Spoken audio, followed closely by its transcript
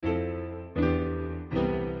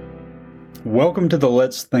Welcome to the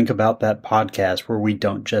Let's Think About That podcast, where we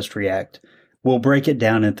don't just react. We'll break it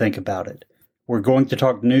down and think about it. We're going to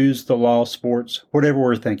talk news, the law, sports, whatever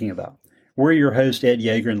we're thinking about. We're your hosts, Ed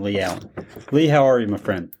Yeager and Lee Allen. Lee, how are you, my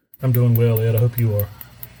friend? I'm doing well, Ed. I hope you are.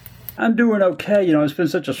 I'm doing okay. It's been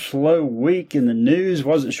such a slow week in the news.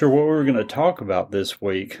 Wasn't sure what we were going to talk about this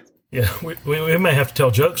week. Yeah, we may have to tell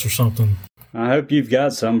jokes or something. I hope you've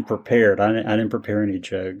got some prepared. I didn't prepare any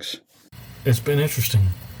jokes. It's been interesting.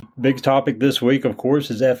 Big topic this week, of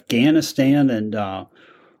course, is Afghanistan and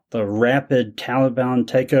the rapid Taliban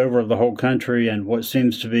takeover of the whole country and what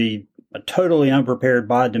seems to be a totally unprepared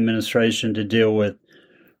Biden administration to deal with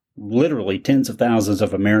literally tens of thousands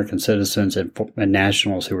of American citizens and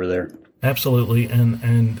nationals who were there. Absolutely.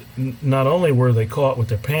 And not only were they caught with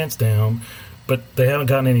their pants down, but they haven't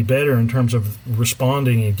gotten any better in terms of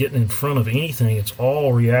responding and getting in front of anything. It's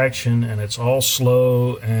all reaction and it's all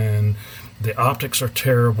slow and the optics are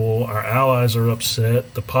terrible. Our allies are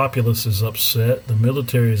upset. The populace is upset. The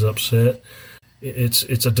military is upset.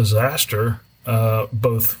 It's a disaster,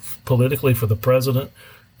 both politically for the president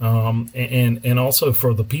and also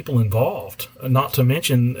for the people involved. Not to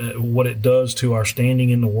mention what it does to our standing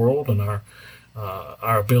in the world and our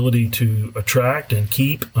ability to attract and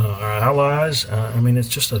keep our allies.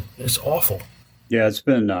 It's awful. Yeah, it's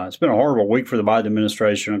been a horrible week for the Biden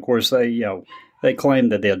administration. Of course, they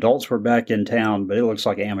claimed that the adults were back in town, but it looks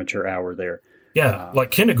like amateur hour there. Yeah, like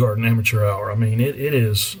kindergarten amateur hour. I mean, it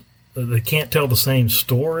is. They can't tell the same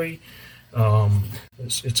story.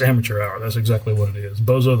 It's amateur hour. That's exactly what it is.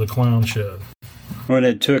 Bozo the Clown Show. When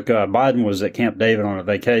it took Biden was at Camp David on a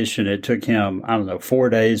vacation, it took him 5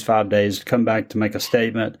 days to come back to make a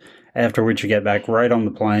statement. After which he got back right on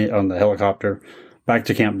the plane, on the helicopter, back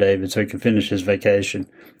to Camp David so he could finish his vacation.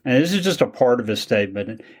 And this is just a part of his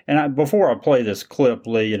statement. And before I play this clip,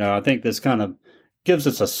 Lee, I think this kind of gives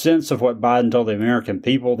us a sense of what Biden told the American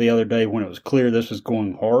people the other day when it was clear this was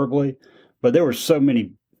going horribly. But there were so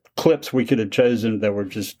many clips we could have chosen that were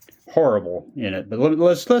just horrible in it. But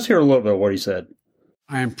let's hear a little bit of what he said.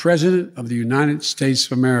 I am President of the United States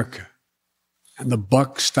of America, and the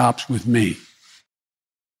buck stops with me.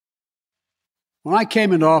 When I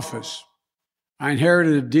came into office, I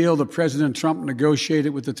inherited a deal that President Trump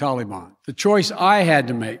negotiated with the Taliban. The choice I had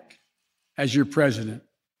to make as your president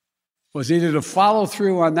was either to follow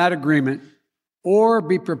through on that agreement or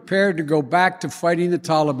be prepared to go back to fighting the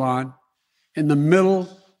Taliban in the middle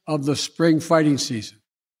of the spring fighting season.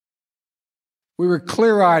 We were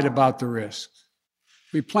clear-eyed about the risks.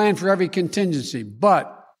 We planned for every contingency,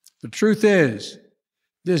 but the truth is,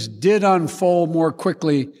 this did unfold more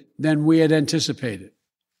quickly than we had anticipated.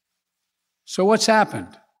 So what's happened?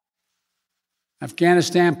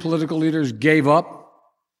 Afghanistan political leaders gave up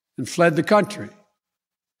and fled the country.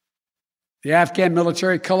 The Afghan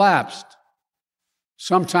military collapsed,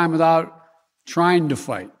 sometime without trying to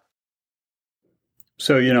fight.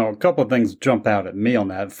 So, a couple of things jump out at me on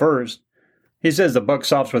that. First, he says the buck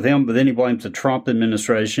stops with him, but then he blames the Trump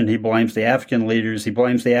administration. He blames the Afghan leaders. He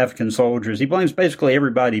blames the Afghan soldiers. He blames basically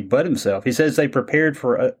everybody but himself. He says they prepared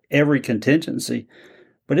for every contingency.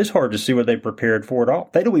 But it's hard to see what they prepared for at all.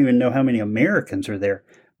 They don't even know how many Americans are there,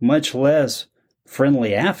 much less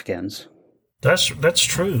friendly Afghans. That's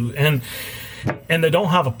true, and they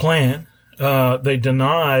don't have a plan. They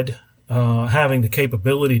denied having the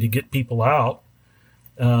capability to get people out.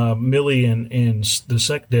 Milley and the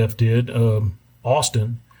SecDef did,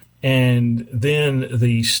 Austin, and then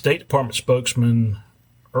the State Department spokesman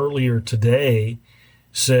earlier today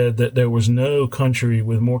said that there was no country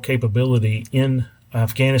with more capability in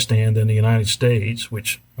Afghanistan than the United States,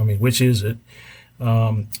 which is it?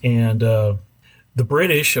 The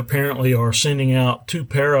British apparently are sending out 2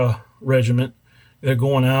 para regiment. They're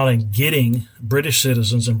going out and getting British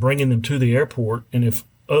citizens and bringing them to the airport. And if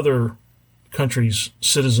other countries'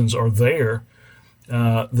 citizens are there,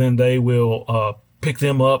 then they will pick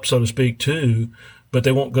them up, so to speak, too. But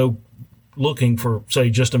they won't go looking for, say,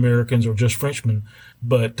 just Americans or just Frenchmen.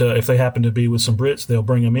 But if they happen to be with some Brits, they'll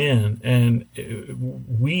bring them in. And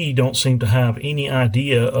we don't seem to have any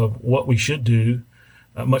idea of what we should do,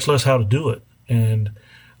 much less how to do it. And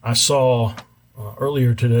I saw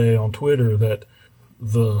earlier today on Twitter that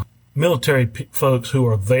the military folks who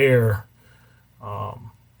are there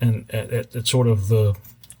and at sort of the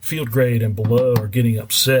field grade and below are getting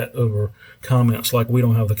upset over comments like we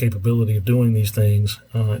don't have the capability of doing these things.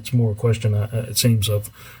 It's more a question, it seems, of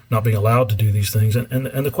not being allowed to do these things. And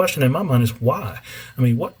the question in my mind is why? I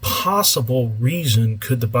mean, what possible reason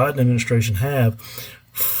could the Biden administration have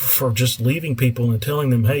for just leaving people and telling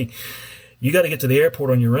them, hey, you got to get to the airport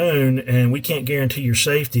on your own, and we can't guarantee your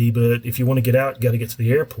safety, but if you want to get out, you got to get to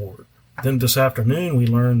the airport? Then this afternoon, we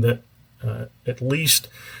learned that at least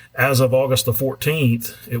as of August the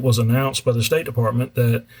 14th, it was announced by the State Department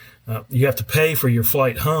that you have to pay for your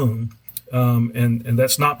flight home. And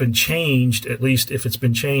that's not been changed. At least if it's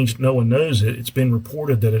been changed, no one knows it. It's been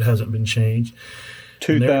reported that it hasn't been changed.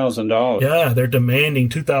 $2,000. Yeah, they're demanding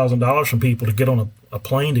 $2,000 from people to get on a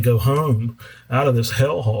plane to go home out of this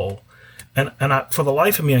hellhole. And for the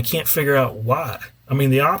life of me, I can't figure out why. I mean,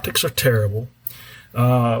 the optics are terrible.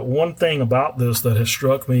 One thing about this that has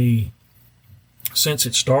struck me since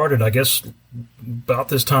it started, I guess about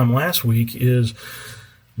this time last week, is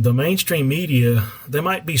the mainstream media. They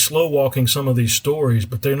might be slow walking some of these stories,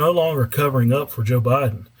 but they're no longer covering up for Joe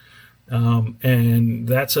Biden, and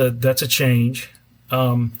that's a change.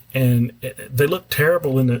 And they look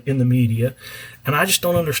terrible in the media, and I just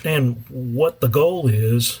don't understand what the goal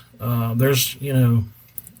is.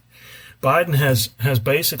 Biden has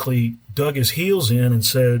basically dug his heels in and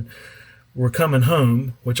said, we're coming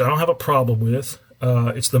home, which I don't have a problem with.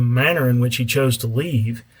 It's the manner in which he chose to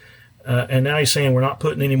leave. And now he's saying we're not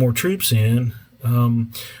putting any more troops in.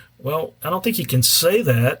 Well, I don't think you can say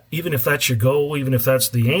that, even if that's your goal, even if that's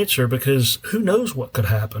the answer, because who knows what could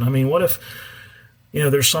happen. I mean, what if,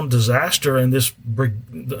 there's some disaster and this,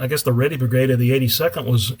 I guess the Ready Brigade of the 82nd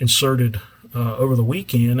was inserted over the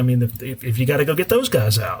weekend. I mean, if you got to go get those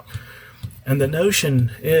guys out. And the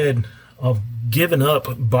notion, Ed, of giving up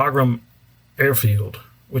Bagram Airfield,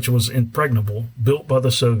 which was impregnable, built by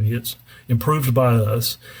the Soviets, improved by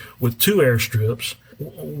us, with 2 airstrips,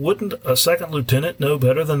 wouldn't a second lieutenant know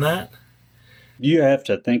better than that? You have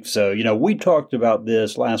to think so. We talked about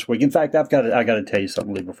this last week. In fact, I got to tell you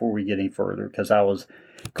something, Lee, before we get any further, because I was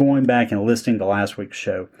going back and listening to last week's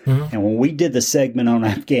show. Mm-hmm. And when we did the segment on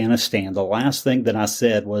Afghanistan, the last thing that I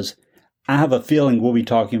said was, I have a feeling we'll be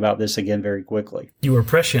talking about this again very quickly. You were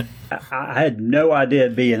prescient. I had no idea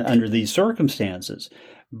it'd be under these circumstances.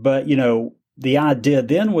 But, the idea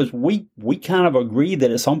then was we kind of agreed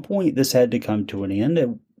that at some point this had to come to an end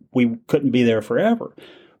and we couldn't be there forever.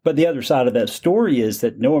 But the other side of that story is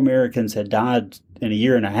that no Americans had died in a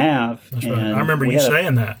year and a half. That's right. I remember you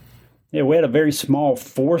saying that. Yeah, we had a very small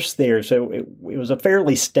force there, so it was a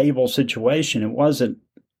fairly stable situation. It wasn't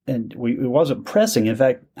pressing. In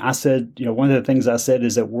fact, I said, one of the things I said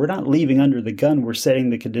is that we're not leaving under the gun. We're setting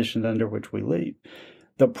the conditions under which we leave.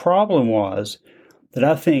 The problem was that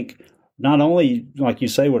I think not only, like you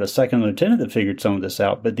say, with a second lieutenant that figured some of this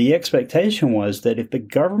out, but the expectation was that if the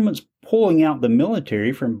government's pulling out the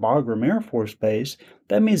military from Bagram Air Force Base,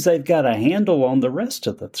 that means they've got a handle on the rest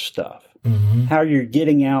of the stuff. Mm-hmm. How you're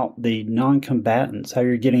getting out the non-combatants, how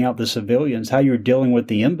you're getting out the civilians, how you're dealing with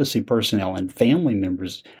the embassy personnel and family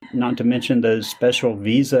members, not to mention those special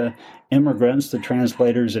visa immigrants, the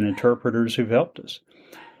translators and interpreters who've helped us.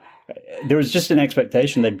 There was just an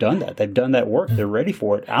expectation they've done that. They've done that work. They're ready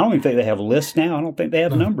for it. I don't even think they have lists now. I don't think they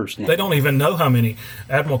have numbers now. They don't even know how many.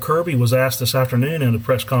 Admiral Kirby was asked this afternoon in a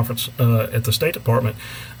press conference at the State Department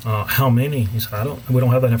how many. He said, we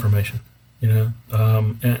don't have that information. And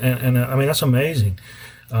I mean, that's amazing.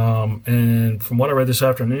 And from what I read this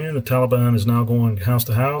afternoon, the Taliban is now going house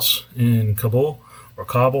to house in Kabul, or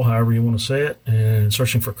Kabul, however you want to say it, and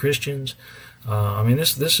searching for Christians. I mean,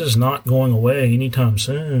 this is not going away anytime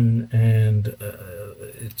soon, and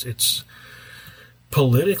it's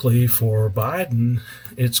politically for Biden,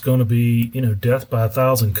 it's going to be death by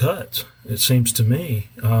 1,000 cuts. It seems to me,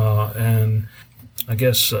 and I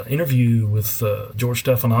guess interview with George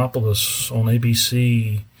Stephanopoulos on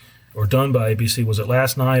ABC, or done by ABC, was it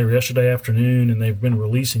last night or yesterday afternoon? And they've been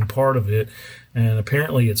releasing part of it, and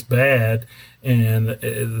apparently it's bad. And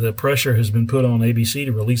the pressure has been put on ABC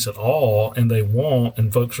to release it all, and they won't.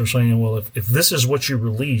 And folks are saying, well, if this is what you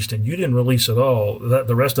released and you didn't release it all,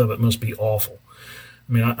 the rest of it must be awful.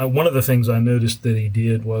 I mean, one of the things I noticed that he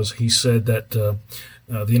did was he said that the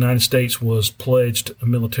United States was pledged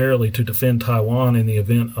militarily to defend Taiwan in the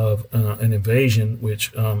event of an invasion,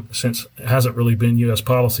 which since hasn't really been U.S.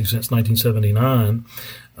 policy since 1979.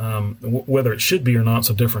 Whether it should be or not is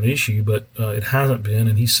a different issue, but it hasn't been.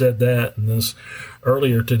 And he said that, and this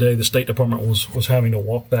earlier today, the State Department was having to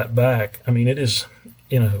walk that back. I mean, it is,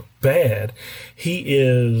 bad. He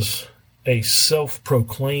is a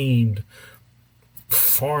self-proclaimed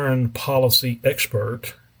foreign policy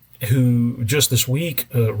expert who just this week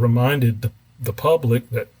reminded the public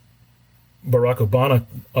that Barack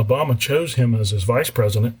Obama chose him as his vice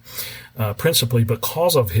president, principally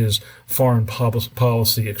because of his foreign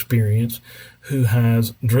policy experience, who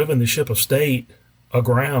has driven the ship of state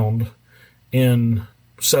aground in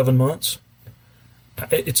 7 months.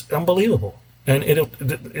 It's unbelievable. And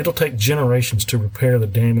it'll take generations to repair the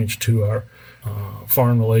damage to our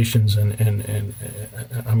foreign relations, and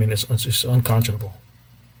I mean, it's just unconscionable.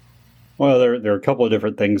 Well, there are a couple of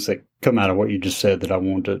different things that come out of what you just said that I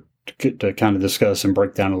want to kind of discuss and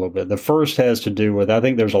break down a little bit. The first has to do with, I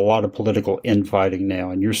think there's a lot of political infighting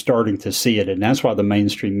now, and you're starting to see it, and that's why the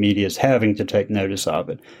mainstream media is having to take notice of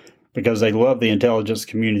it, because they love the intelligence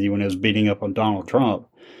community when it was beating up on Donald Trump.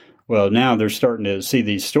 Well, now they're starting to see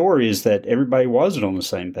these stories that everybody wasn't on the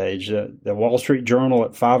same page. The Wall Street Journal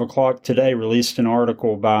at 5 o'clock today released an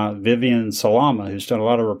article by Vivian Salama, who's done a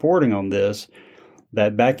lot of reporting on this,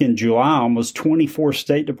 that back in July, almost 24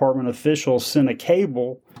 State Department officials sent a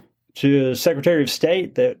cable to Secretary of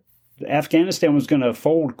State that Afghanistan was going to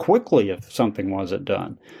fold quickly if something wasn't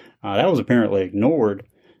done. That was apparently ignored.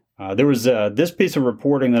 There was this piece of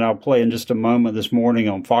reporting that I'll play in just a moment this morning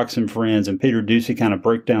on Fox and Friends, and Peter Doocy kind of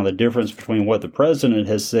break down the difference between what the president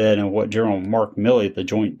has said and what General Mark Milley,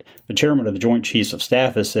 the chairman of the Joint Chiefs of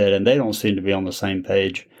Staff, has said, and they don't seem to be on the same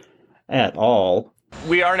page at all.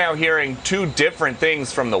 We are now hearing two different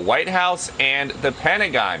things from the White House and the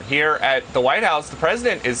Pentagon. Here at the White House, the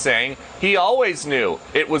president is saying he always knew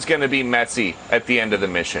it was going to be messy at the end of the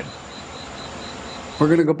mission. We're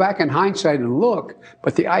going to go back in hindsight and look,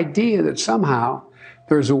 but the idea that somehow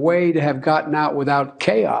there's a way to have gotten out without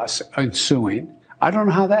chaos ensuing, I don't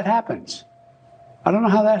know how that happens. I don't know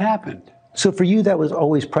how that happened. So for you, that was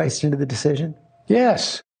always priced into the decision?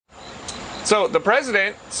 Yes. So the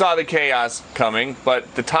president saw the chaos coming,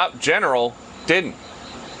 but the top general didn't.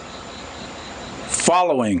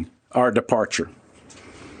 Following our departure,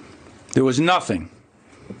 there was nothing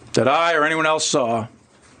that I or anyone else saw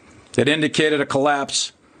that indicated a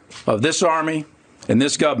collapse of this army and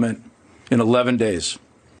this government in 11 days.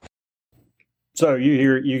 So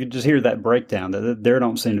you can just hear that breakdown, that they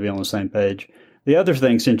don't seem to be on the same page. The other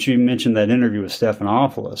thing, since you mentioned that interview with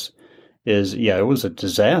Stephanopoulos, is, it was a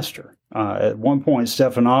disaster. At one point,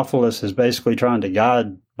 Stephanopoulos is basically trying to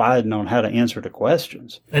guide Biden on how to answer the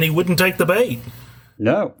questions. And he wouldn't take the bait.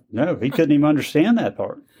 No, he couldn't even understand that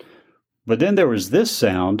part. But then there was this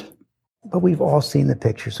sound. But we've all seen the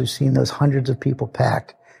pictures. We've seen those hundreds of people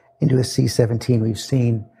packed into a C-17. We've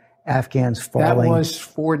seen Afghans falling. That was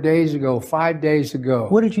 4 days ago, 5 days ago.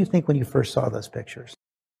 What did you think when you first saw those pictures?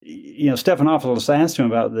 Stephanopoulos asked him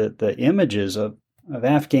about the images of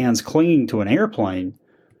Afghans clinging to an airplane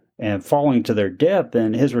and falling to their death,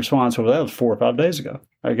 and his response was, that was 4 or 5 days ago.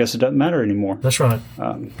 I guess it doesn't matter anymore. That's right.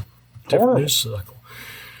 Horrible. News cycle.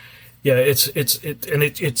 Yeah,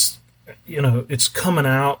 it's coming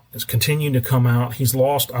out. It's continuing to come out. He's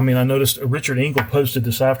lost. I mean, I noticed Richard Engel posted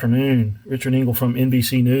this afternoon. Richard Engel from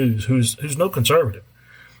NBC News, who's no conservative,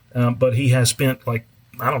 but he has spent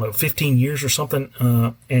 15 years or something,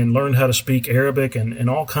 and learned how to speak Arabic and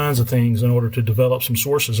all kinds of things in order to develop some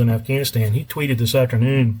sources in Afghanistan. He tweeted this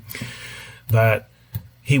afternoon that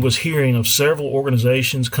he was hearing of several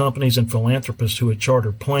organizations, companies, and philanthropists who had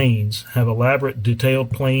chartered planes, have elaborate,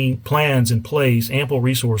 detailed plans in place, ample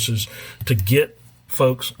resources to get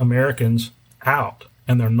folks, Americans, out,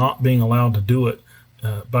 and they're not being allowed to do it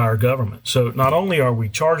by our government. So not only are we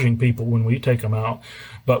charging people when we take them out,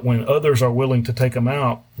 but when others are willing to take them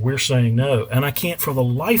out, we're saying no. And I can't for the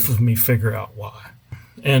life of me figure out why.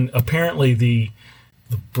 And apparently the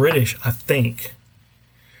British, I think,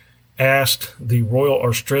 asked the Royal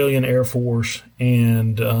Australian Air Force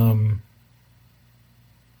and, or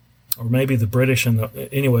maybe the British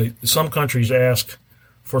anyway, some countries asked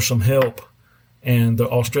for some help, and the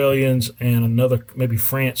Australians and another, maybe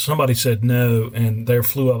France, somebody said no, and they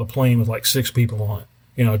flew out a plane with 6 people on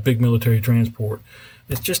it, a big military transport.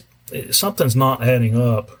 It's just, something's not adding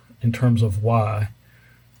up in terms of why.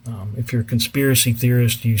 If you're a conspiracy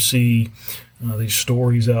theorist, you see these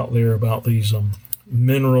stories out there about these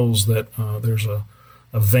minerals that there's a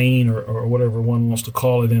vein or whatever one wants to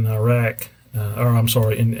call it in Iraq,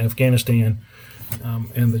 in Afghanistan,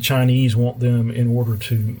 and the Chinese want them in order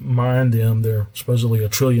to mine them. They're supposedly $1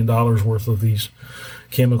 trillion worth of these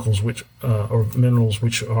chemicals, or minerals,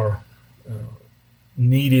 which are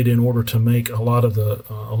needed in order to make a lot of the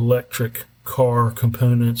electric car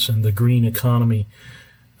components and the green economy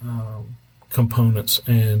components.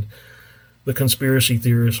 And the conspiracy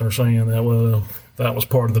theorists are saying that, well, that was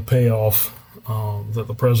part of the payoff that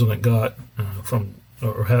the president got from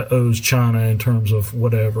or owes China in terms of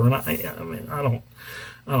whatever. And I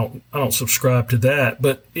don't subscribe to that.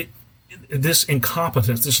 But this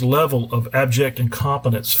incompetence, this level of abject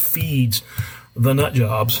incompetence, feeds the nut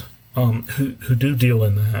jobs who do deal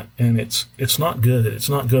in that, and it's not good. It's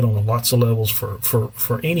not good on lots of levels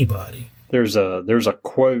for anybody. There's a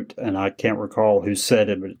quote, and I can't recall who said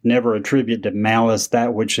it, but never attribute to malice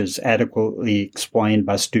that which is adequately explained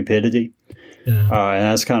by stupidity. Yeah. And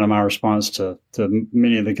that's kind of my response to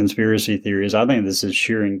many of the conspiracy theories. I think this is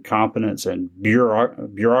sheer incompetence and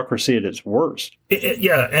bureaucracy at its worst. And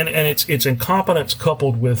it's incompetence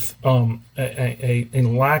coupled with a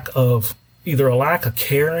lack of either a lack of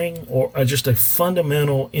caring or just a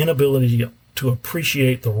fundamental inability to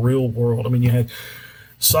appreciate the real world. I mean, you had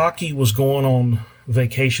Psaki was going on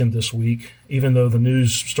vacation this week, even though the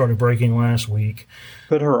news started breaking last week.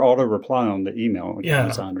 Put her auto reply on the email.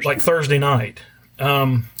 Yeah, like Thursday night.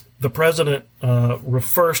 The president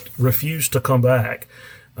first refused to come back.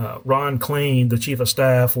 Ron Klain, the chief of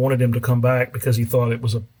staff, wanted him to come back because he thought it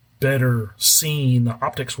was a better scene. The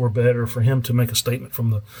optics were better for him to make a statement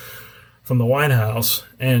from the White House.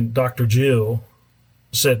 And Dr. Jill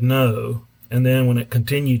said no. And then when it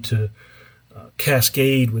continued to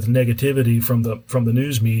cascade with negativity from the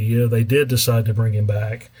news media, they did decide to bring him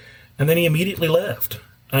back, and then he immediately left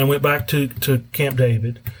and went back to Camp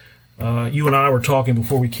David. You and I were talking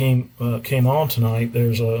before we came on tonight.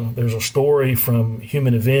 There's a story from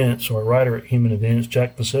Human Events, or a writer at Human Events,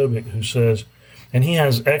 Jack Posobiec, who says, and he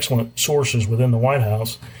has excellent sources within the White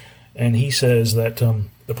House, and he says that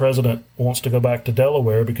the president wants to go back to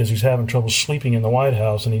Delaware because he's having trouble sleeping in the White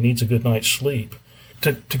House and he needs a good night's sleep.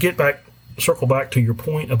 To circle back to your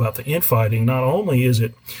point about the infighting, not only is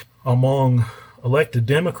it among elected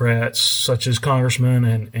Democrats, such as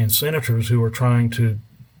congressmen and senators, who are trying to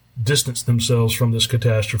distance themselves from this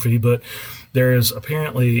catastrophe, but there is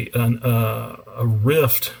apparently a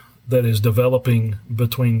rift that is developing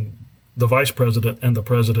between the vice president and the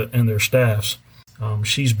president and their staffs.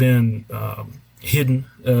 She's been hidden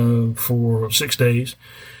for 6 days.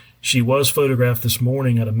 She was photographed this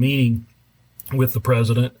morning at a meeting with the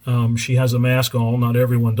president. She has a mask on. Not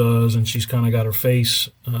everyone does, and she's kind of got her face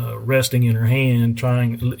resting in her hand,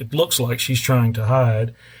 it looks like she's trying to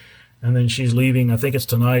hide. And then she's leaving, I think it's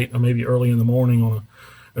tonight or maybe early in the morning, on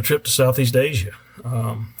a trip to Southeast Asia.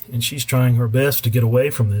 And she's trying her best to get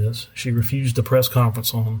away from this. She refused a press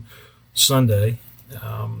conference on Sunday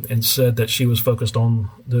and said that she was focused on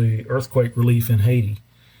the earthquake relief in Haiti.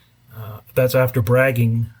 That's after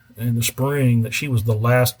bragging in the spring that she was the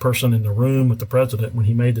last person in the room with the president when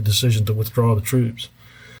he made the decision to withdraw the troops.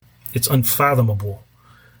 It's unfathomable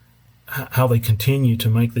how they continue to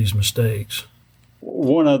make these mistakes.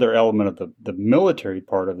 One other element of the military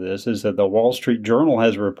part of this is that the Wall Street Journal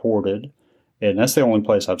has reported, and that's the only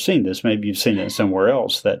place I've seen this, maybe you've seen it somewhere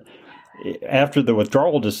else, that after the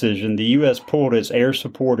withdrawal decision, the U.S. pulled its air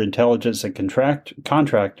support, intelligence, and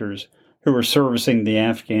contractors who were servicing the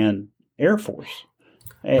Afghan Air Force,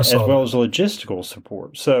 as well as logistical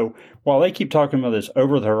support. So while they keep talking about this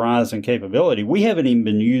over-the-horizon capability, we haven't even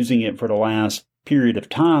been using it for the last period of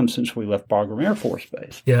time since we left Bagram Air Force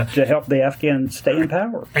Base to help the Afghans stay in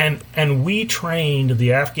power. And we trained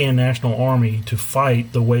the Afghan National Army to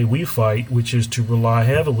fight the way we fight, which is to rely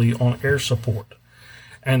heavily on air support.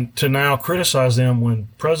 And to now criticize them when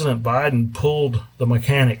President Biden pulled the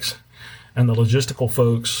mechanics and the logistical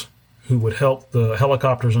folks who would help the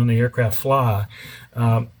helicopters and the aircraft fly,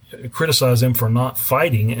 criticize them for not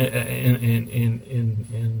fighting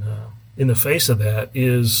in the face of that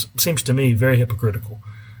seems to me very hypocritical.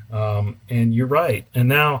 And you're right. And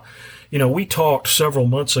now, we talked several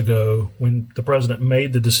months ago when the president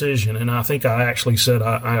made the decision, and I think I actually said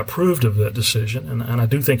I approved of that decision, and I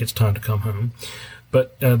do think it's time to come home.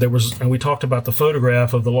 But and we talked about the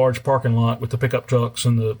photograph of the large parking lot with the pickup trucks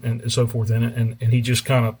and so forth in it, and he just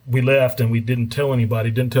we left and we didn't tell anybody,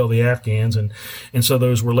 didn't tell the Afghans, and so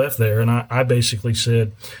those were left there. And I basically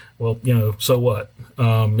said, well, so what?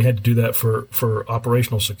 We had to do that for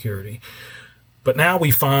operational security. But now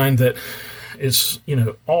we find that it's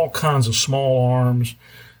all kinds of small arms,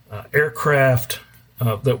 aircraft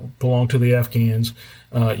that belong to the Afghans.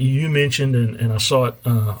 You mentioned, and I saw it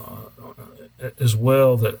as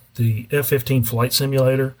well, that the F-15 flight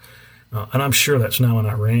simulator, and I'm sure that's now in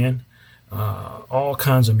Iran, all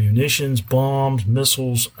kinds of munitions, bombs,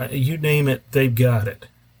 missiles, you name it, they've got it.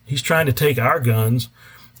 He's trying to take our guns,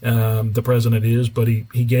 the president is, but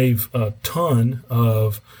he gave a ton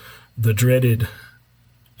of the dreaded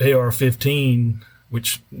AR-15,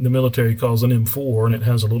 which the military calls an M4, and it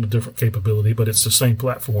has a little different capability, but it's the same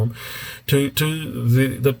platform, to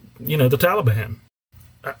the Taliban.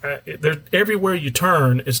 Everywhere you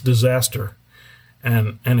turn, it's disaster,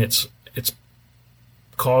 and it's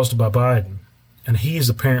caused by Biden, and he's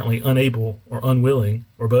apparently unable or unwilling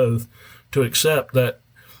or both to accept that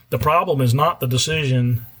the problem is not the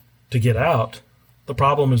decision to get out. The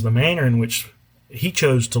problem is the manner in which he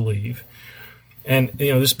chose to leave, And,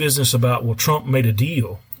 this business about, well, Trump made a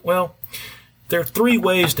deal. Well, there are three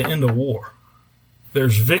ways to end a war.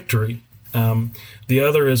 There's victory. The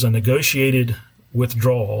other is a negotiated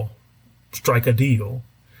withdrawal, strike a deal.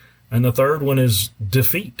 And the third one is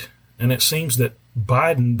defeat. And it seems that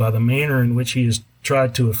Biden, by the manner in which he has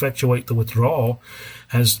tried to effectuate the withdrawal,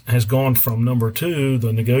 has gone from number two,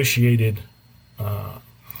 the negotiated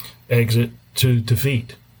exit, to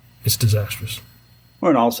defeat. It's disastrous. Well,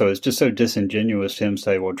 and also, it's just so disingenuous to him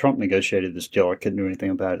say, well, Trump negotiated this deal. I couldn't do anything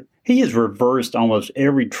about it. He has reversed almost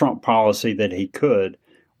every Trump policy that he could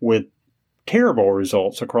with terrible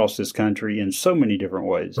results across this country in so many different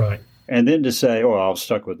ways. Right. And then to say, oh, I was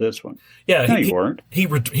stuck with this one. Yeah, no, you weren't. He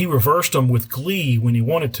reversed them with glee when he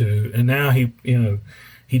wanted to, and now he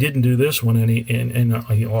didn't do this one, and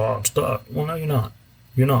I'm stuck. Well, no, you're not.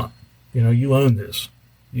 You're not. You own this.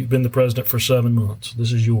 You've been the president for 7 months.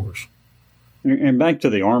 This is yours. And back to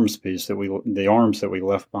the arms piece the arms that we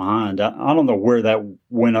left behind. I don't know where that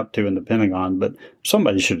went up to in the Pentagon, but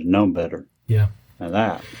somebody should have known better. Yeah. Than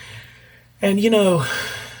that. And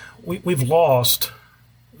we've lost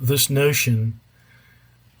this notion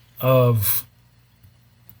of,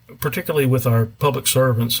 particularly with our public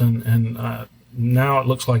servants, and now it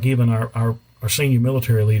looks like even our senior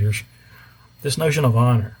military leaders, this notion of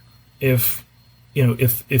honor. If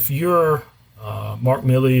you're Mark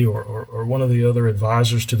Milley or one of the other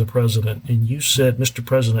advisors to the president, and you said, Mr.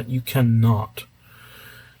 President, you cannot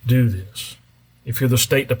do this. If you're the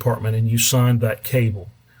State Department and you signed that cable,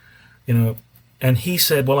 and he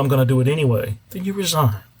said, well, I'm going to do it anyway, then you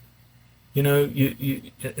resign.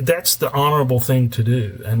 That's the honorable thing to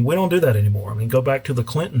do. And we don't do that anymore. I mean, go back to the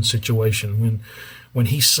Clinton situation when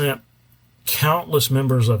he sent countless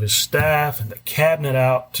members of his staff and the cabinet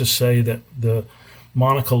out to say that the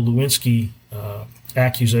Monica Lewinsky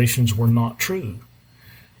accusations were not true.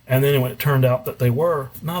 And then when it turned out that they were,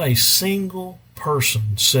 not a single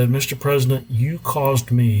person said, Mr. President, you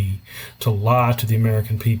caused me to lie to the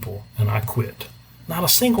American people, and I quit. Not a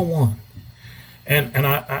single one. And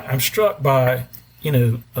I'm struck by,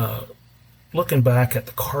 looking back at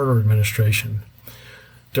the Carter administration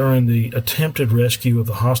during the attempted rescue of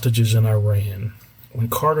the hostages in Iran. When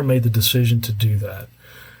Carter made the decision to do that,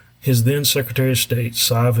 his then Secretary of State,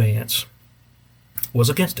 Cy Vance, was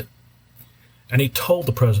against it. And he told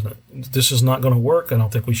the president, this is not going to work. I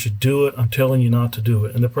don't think we should do it. I'm telling you not to do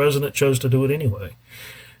it. And the president chose to do it anyway.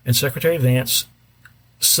 And Secretary Vance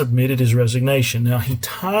submitted his resignation. Now, he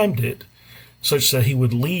timed it such that he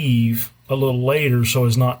would leave a little later so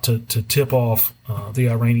as not to tip off the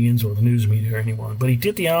Iranians or the news media or anyone. But he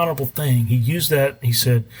did the honorable thing. He used that. He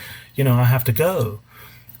said, I have to go.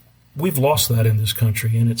 We've lost that in this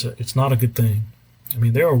country, and it's not a good thing. I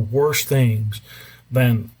mean, there are worse things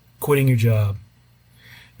than quitting your job.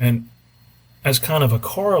 And as kind of a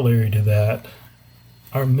corollary to that,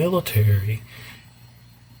 our military,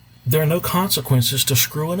 there are no consequences to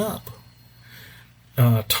screwing up.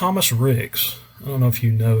 Thomas Ricks, I don't know if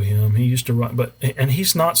you know him, he used to write, and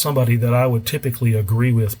he's not somebody that I would typically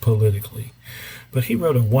agree with politically, but he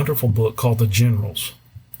wrote a wonderful book called The Generals.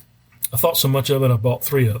 I thought so much of it, I bought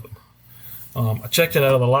 3 of them. I checked it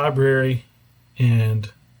out of the library and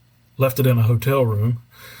left it in a hotel room,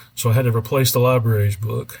 so I had to replace the library's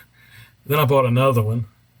book. Then I bought another one,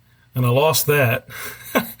 and I lost that.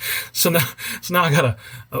 So now I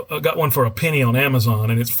got one for a penny on Amazon,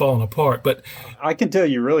 and it's falling apart. But I can tell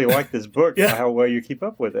you really like this book. Yeah. By how well you keep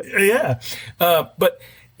up with it. Yeah, but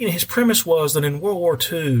his premise was that in World War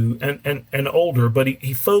II and older, but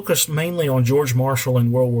he focused mainly on George Marshall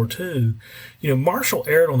in World War II. Marshall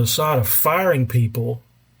erred on the side of firing people,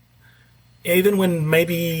 even when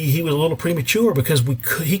maybe he was a little premature, because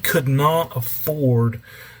he could not afford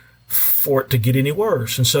for it to get any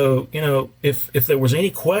worse. And so, if there was any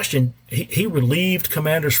question, he relieved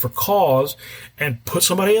commanders for cause and put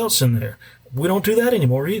somebody else in there. We don't do that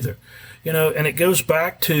anymore either. And it goes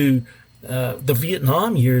back to the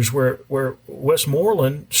Vietnam years where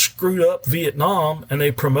Westmoreland screwed up Vietnam and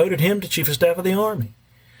they promoted him to Chief of Staff of the Army.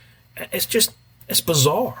 It's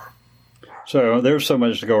bizarre. So there's so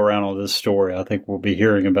much to go around on this story. I think we'll be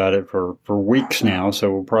hearing about it for weeks now.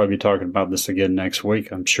 So we'll probably be talking about this again next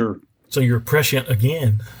week, I'm sure. So you're prescient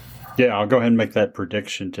again. Yeah, I'll go ahead and make that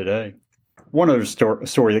prediction today. One other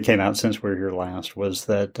story that came out since we were here last was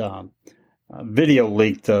that video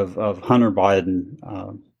leaked of Hunter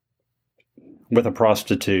Biden with a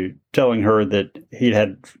prostitute telling her that he'd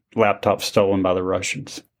had laptops stolen by the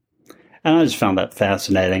Russians. And I just found that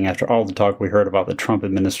fascinating after all the talk we heard about the Trump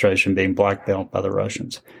administration being blackmailed by the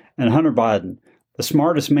Russians. And Hunter Biden, the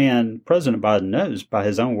smartest man President Biden knows by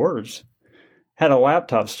his own words, had a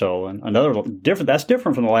laptop stolen. That's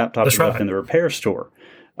different from the laptop That's he left right. in the repair store.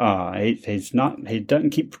 He doesn't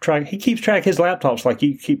keep track. He keeps track of his laptops like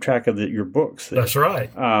you keep track of your books. That's right.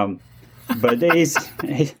 But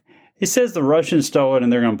he says the Russians stole it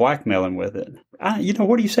and they're going to blackmail him with it.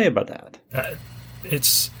 What do you say about that?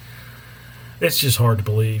 It's just hard to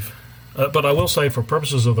believe. But I will say, for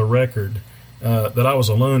purposes of the record, that I was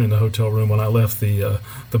alone in the hotel room when I left the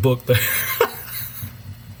book there.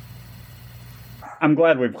 I'm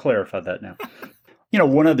glad we've clarified that now.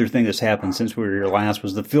 One other thing that's happened since we were here last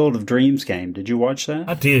was the Field of Dreams game. Did you watch that?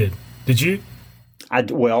 I did. Did you? I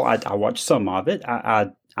watched some of it.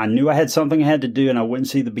 I knew I had something I had to do, and I wouldn't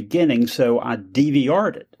see the beginning, so I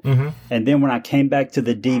DVR'd it. Mm-hmm. And then when I came back to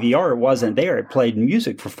the DVR, it wasn't there. It played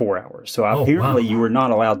music for 4 hours. So apparently you were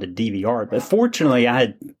not allowed to DVR it. But fortunately, I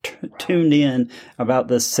had tuned in about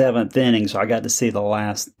the 7th inning, so I got to see the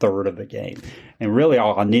last third of the game. And really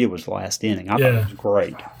all I needed was the last inning. I thought it was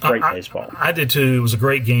great. Great baseball. I did too. It was a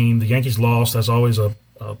great game. The Yankees lost. That's always an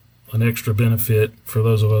extra benefit for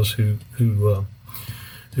those of us who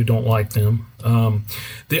don't like them.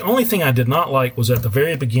 The only thing I did not like was at the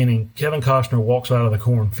very beginning, Kevin Costner walks out of the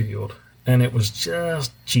cornfield, and it was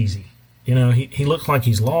just cheesy. He looks like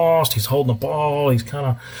he's lost. He's holding the ball. He's kind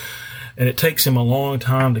of, and it takes him a long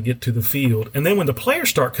time to get to the field. And then when the players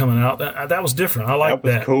start coming out, that was different. I like that.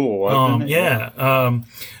 That was cool, wasn't it? Yeah.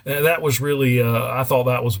 That was really, I thought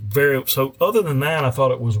that was so other than that, I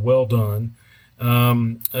thought it was well done.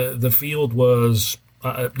 The field was,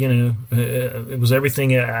 it was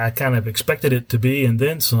everything I kind of expected it to be, and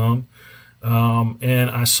then some.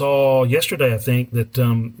 And I saw yesterday, I think, that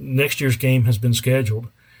next year's game has been scheduled,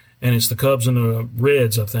 and it's the Cubs and the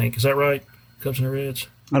Reds, I think. Is that right? Cubs and the Reds?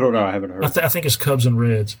 I don't know. I haven't heard. I think it's Cubs and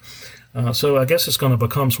Reds. So I guess it's going to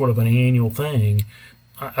become sort of an annual thing.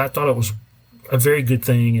 I thought it was a very good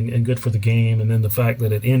thing and good for the game, and then the fact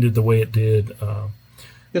that it ended the way it did.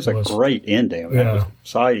 It's a great ending. It was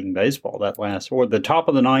exciting baseball that last, or the top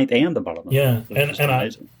of the ninth and the bottom of the ninth. Yeah,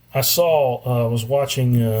 and I saw, was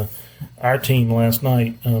watching our team last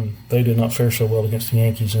night. They did not fare so well against the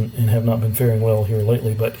Yankees and have not been faring well here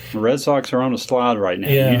lately. But the Red Sox are on a slide right now.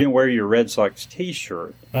 Yeah. You didn't wear your Red Sox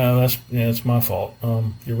T-shirt. That's my fault.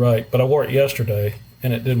 You're right. But I wore it yesterday,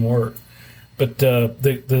 and it didn't work. But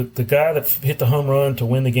the guy that hit the home run to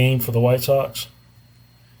win the game for the White Sox,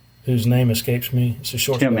 whose name escapes me, it's a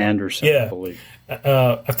shortstop. Tim Anderson, yeah. I believe.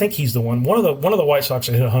 I think he's the one. One of the White Sox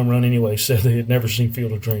that hit a home run anyway said they had never seen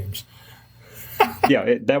Field of Dreams.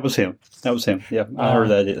 Yeah, that was him. Yeah, I heard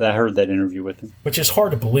that. I heard that interview with him. Which is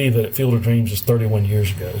hard to believe that Field of Dreams is 31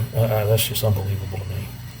 years ago. That's just unbelievable to me.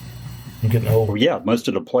 I'm getting old. Well, yeah, most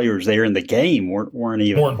of the players there in the game weren't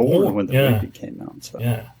even born when the movie came out. So.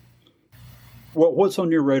 Yeah. What's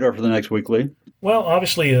on your radar for the next week, Lee? Well,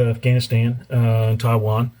 obviously Afghanistan and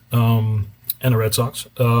Taiwan and the Red Sox.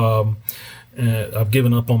 I've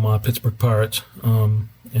given up on my Pittsburgh Pirates and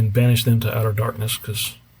banished them to outer darkness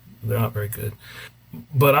because they're not very good.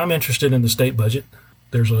 But I'm interested in the state budget.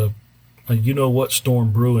 There's a you-know-what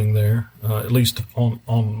storm brewing there, at least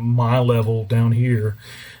on my level down here.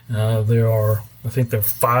 I think there are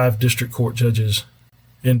 5 district court judges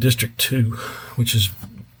in District 2, which is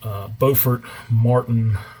Beaufort,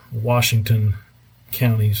 Martin, Washington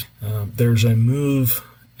counties. There's a move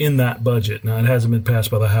in that budget. Now, it hasn't been passed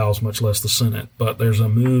by the House, much less the Senate, but there's a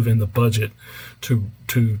move in the budget to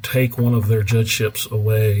take one of their judgeships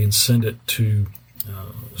away and send it to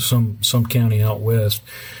some county out west.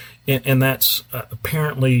 And that's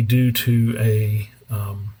apparently due to a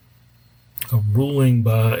ruling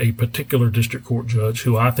by a particular district court judge,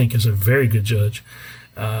 who I think is a very good judge,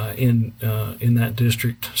 in that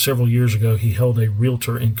district. Several years ago, he held a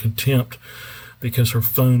realtor in contempt because her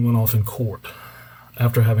phone went off in court.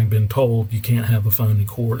 After having been told you can't have the phone in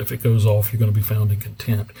court, if it goes off, you're going to be found in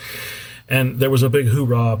contempt. And there was a big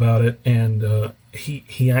hoorah about it, and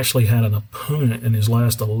he actually had an opponent in his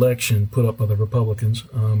last election put up by the Republicans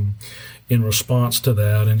in response to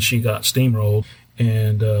that, and she got steamrolled.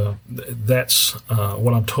 And that's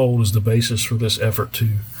what I'm told is the basis for this effort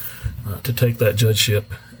to take that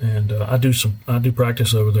judgeship. And I do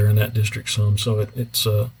practice over there in that district some, so it's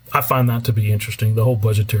I find that to be interesting. The whole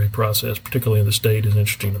budgetary process, particularly in the state, is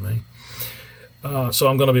interesting to me. So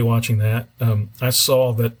I'm going to be watching that. I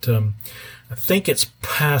saw that I think it's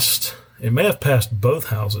passed. It may have passed both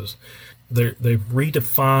houses. They've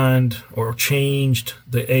redefined or changed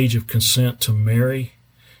the age of consent to marry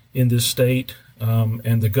in this state,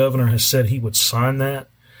 and the governor has said he would sign that.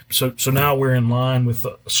 So now we're in line with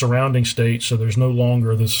the surrounding states. So there's no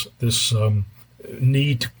longer this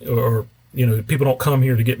need, or people don't come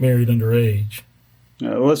here to get married underage.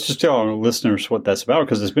 Let's just tell our listeners what that's about,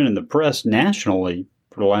 because it's been in the press nationally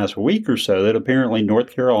for the last week or so that apparently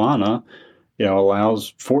North Carolina,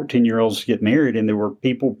 allows 14-year-olds to get married, and there were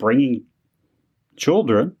people bringing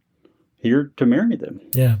children here to marry them.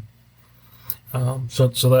 Yeah. So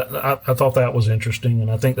that I thought that was interesting,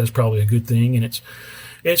 and I think that's probably a good thing. And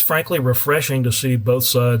it's frankly refreshing to see both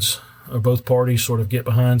sides or both parties sort of get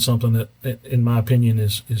behind something that, in my opinion,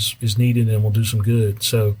 is needed and will do some good.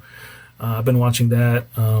 So I've been watching that,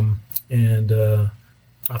 and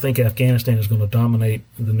I think Afghanistan is going to dominate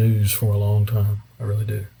the news for a long time. I really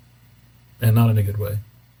do, and not in a good way.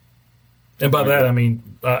 And by that I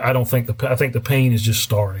mean I think the pain is just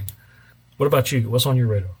starting. What about you? What's on your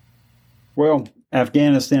radar? Well,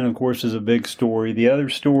 Afghanistan, of course, is a big story. The other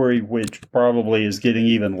story, which probably is getting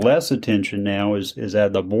even less attention now, is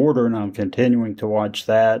at the border, and I'm continuing to watch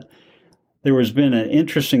that. There has been an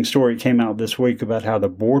interesting story that came out this week about how the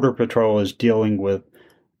Border Patrol is dealing with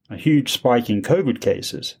a huge spike in COVID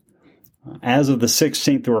cases. As of the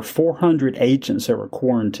 16th, there were 400 agents that were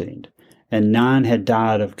quarantined, and 9 had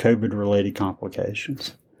died of COVID-related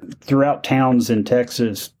complications. Throughout towns in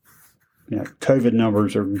Texas, COVID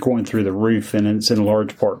numbers are going through the roof, and it's in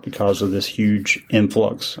large part because of this huge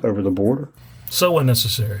influx over the border. So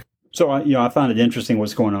unnecessary. So, I find it interesting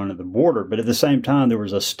what's going on at the border. But at the same time, there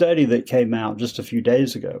was a study that came out just a few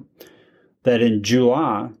days ago that in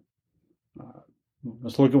July,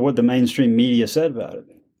 let's look at what the mainstream media said about it.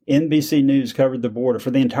 NBC News covered the border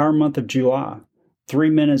for the entire month of July,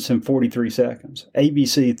 3 minutes and 43 seconds.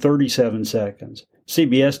 ABC, 37 seconds.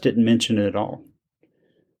 CBS didn't mention it at all.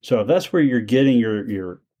 So if that's where you're getting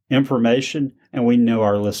your information, and we know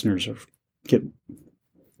our listeners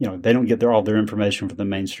they don't get all their information from the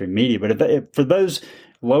mainstream media. But if for those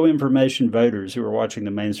low information voters who are watching the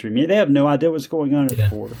mainstream media, they have no idea what's going on at the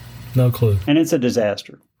border. No clue. And it's a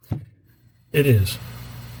disaster. It is.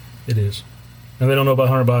 It is. And they don't know about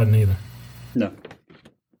Hunter Biden either. No.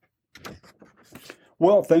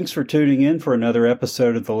 Well, thanks for tuning in for another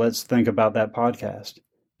episode of the Let's Think About That podcast.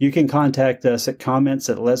 You can contact us at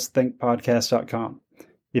comments@letsthinkpodcast.com.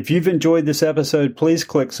 If you've enjoyed this episode, please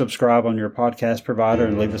click subscribe on your podcast provider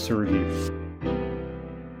and leave us a review.